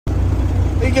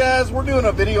Hey guys, we're doing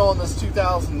a video on this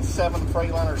 2007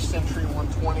 Freightliner Century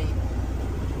 120.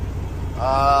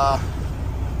 A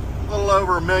little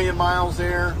over 1 million miles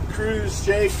there. Cruise,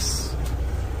 Jakes,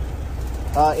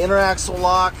 interaxle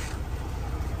lock,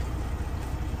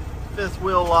 fifth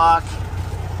wheel lock.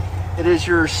 It is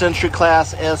your Century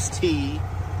Class ST.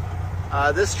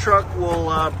 This truck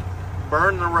will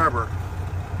burn the rubber.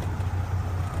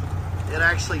 It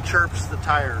actually chirps the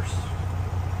tires.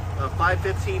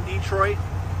 515 Detroit,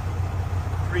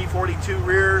 342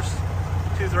 rears,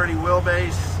 230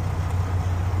 wheelbase,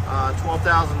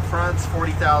 12,000 fronts,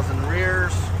 40,000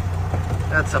 rears.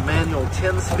 That's a manual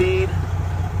 10-speed.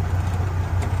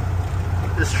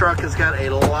 This truck has got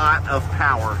a lot of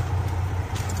power.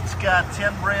 It's got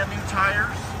 10 brand new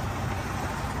tires,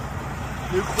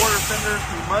 new quarter fenders,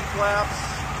 new mud flaps,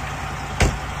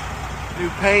 new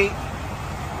paint.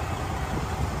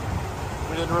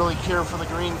 We didn't really care for the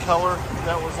green color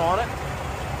that was on it,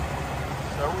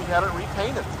 so we had it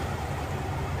repainted.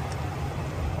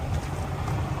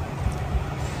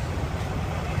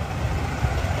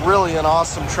 Really an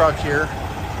awesome truck here.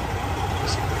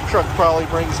 This truck probably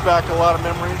brings back a lot of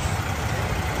memories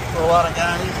for a lot of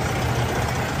guys.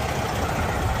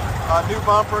 New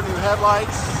bumper, new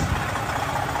headlights,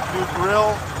 new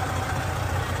grille.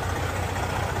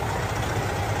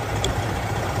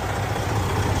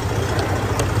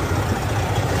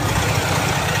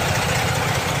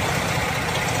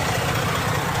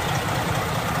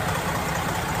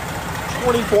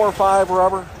 .24.5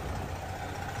 rubber.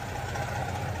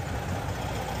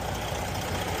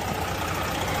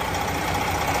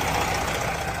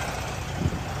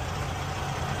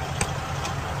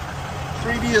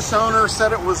 Previous owner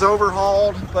said it was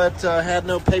overhauled, but had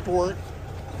no paperwork.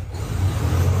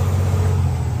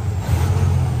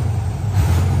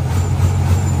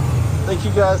 Thank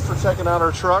you guys for checking out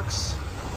our trucks.